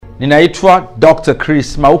Ninaitwa Dr.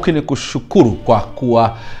 Chris Mauki, ni kushukuru kwa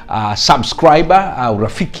kuwa subscriber au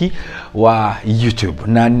rafiki wa YouTube.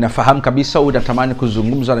 Na ninafahamu kabisa unatamani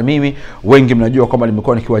kuzungumza na mimi. Wengi mnajua kwamba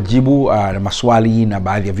nimekuwa nikiwajibu na maswali na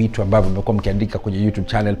baadhi ya vitu ambavyo mmekuwa mkiandika kwenye YouTube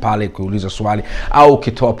channel pale, kuuliza swali au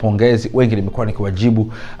ukitoa pongezi. Wengi nimekuwa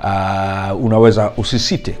nikiwajibu. Unaweza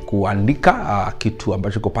usisite kuandika kitu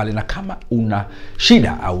ambacho kiko pale, na kama una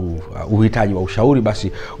shida au uhitaji wa ushauri,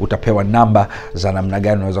 basi utapewa namba za namna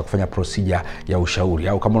gani unaweza kufanya procedure ya ushauri.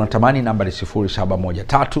 Au kama unatamani, namba ni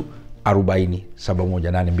 0713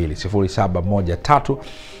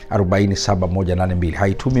 407182 0713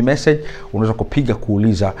 haitumi message, unaweza kupiga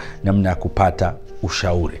kuuliza namna ya kupata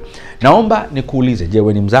ushauri. Naomba nikuulize, je,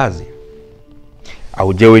 wewe ni mzazi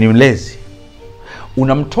au je, wewe ni mlezi?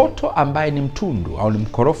 Una mtoto ambaye ni mtundu au ni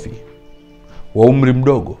mkorofi wa umri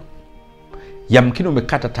mdogo? Yamkini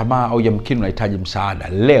umekata tamaa au yamkini unahitaji msaada.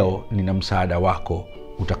 Leo nina msaada wako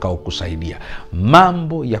utakao kusaidia.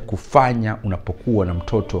 Mambo ya kufanya unapokuwa na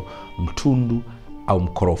mtoto mtundu au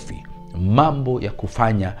mkorofi. Mambo ya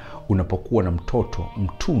kufanya unapokuwa na mtoto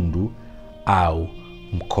mtundu au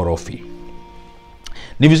mkorofi.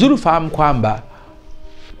 Ni vizuri ufahamu kwamba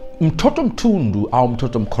mtoto mtundu au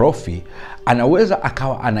mtoto mkorofi anaweza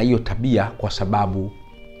akawa ana hiyo tabia kwa sababu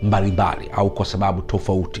mbalimbali au kwa sababu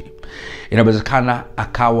tofauti. Inawezekana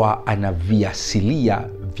akawa ana viasilia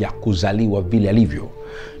vya kuzaliwa vile alivyo.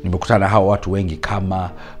 Nimekutana na hao watu wengi kama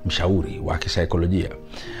mshauri wa kisaikolojia.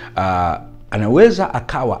 Anaweza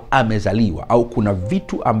akawa amezaliwa au kuna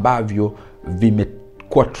vitu ambavyo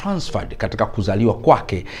vimekuwa transferred katika kuzaliwa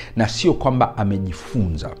kwake, na sio kwamba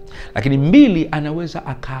amejifunza. Lakini mbili, anaweza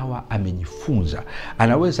akawa amejifunza.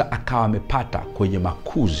 Anaweza akawa amepata kwenye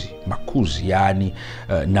makuzi yani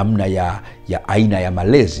namna ya aina ya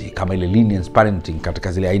malezi, kama ile lineage parenting,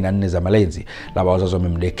 katika zile aina 4 za malezi. Labda wazazi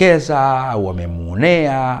wamemdekeza au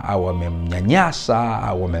wamemuonea au wamemnyanyasa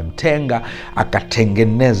au wamemtenga,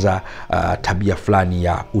 akatengeneza tabia fulani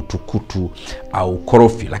ya utukutu au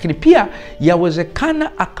korofi. Lakini pia yawezekana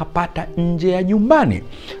akapata nje ya nyumbani,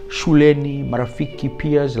 shuleni, marafiki,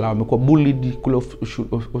 peers, la wamekuwa bullied kule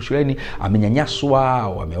shuleni, amenyanyaswa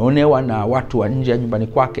au ameonewa na watu wa nje ya nyumbani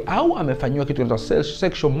kwake, au amefanywa kitu kinaitwa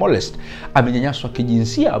sexual molest, amenyanyaswa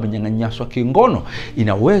kijinsia, amenyanyaswa kingono.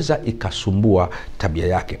 Inaweza ikasumbua tabia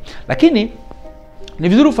yake. Lakini ni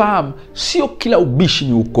vizuri ufahamu, sio kila ubishi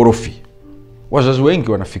ni ukorofi. Wazazi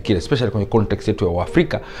wengi wanafikiri, especially kwenye context yetu ya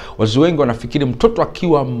Afrika, wazazi wengi wanafikiri mtoto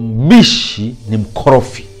akiwa mbishi ni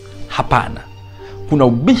mkorofi. Hapana. Kuna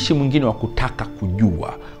ubishi mwingine wa kutaka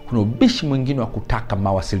kujua, kuna ubishi mwingine wa kutaka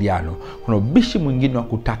mawasiliano, kuna ubishi mwingine wa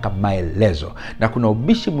kutaka maelezo, na kuna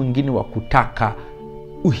ubishi mwingine wa kutaka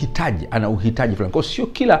uhitaji, ana uhitaji fulani. Kwa sio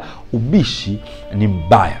kila ubishi ni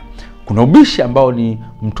mbaya. Kuna ubishi ambao ni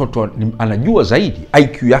mtoto anajua zaidi,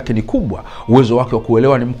 IQ yake ni kubwa, uwezo wake wa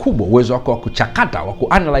kuelewa ni mkubwa, uwezo wake wa kuchakata, wa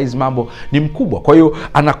kuanalyze mambo ni mkubwa. Kwa hiyo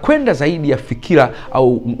anakwenda zaidi ya fikira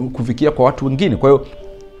au kufikiria kwa watu wengine. Kwa hiyo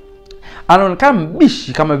anaonekana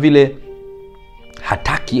mbishi kama vile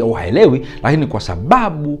hataki au haelewi, lakini kwa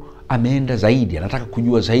sababu ameenda zaidi, anataka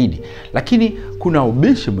kujua zaidi. Lakini kuna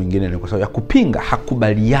ubishi mwingine ni kwa sababu ya kupinga,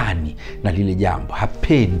 hakubaliani na lile jambo,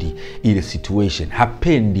 hapendi ile situation,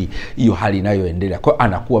 hapendi hiyo hali inayoendelea. Kwa hiyo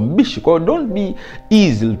anakuwa mbishi. Kwa hiyo don't be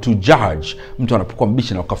easy to judge mtu anapokuwa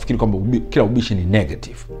mbishi na ukafikiri kwamba kila ubishi ni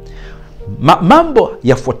negative. Mambo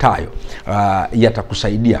yafuatayo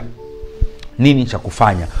yatakusaidia nini cha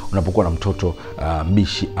kufanya unapokuwa na mtoto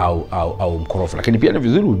mbishi au mkorofi. Lakini pia ni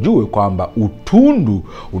vizuri ujue kwamba utundu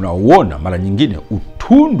unaouona mara nyingine,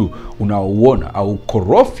 utundu unaouona au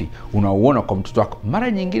korofi unaouona kwa mtoto wako,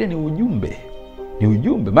 mara nyingine ni ujumbe.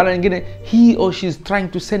 Mara nyingine he or she is trying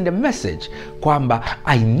to send a message kwamba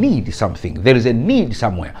I need something, there is a need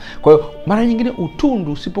somewhere. Kwa hiyo mara nyingine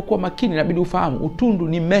utundu, usipokuwa makini, inabidi ufahamu utundu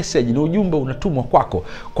ni message, ni ujumbe unatumwa kwako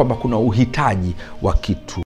kwamba kuna uhitaji wa kitu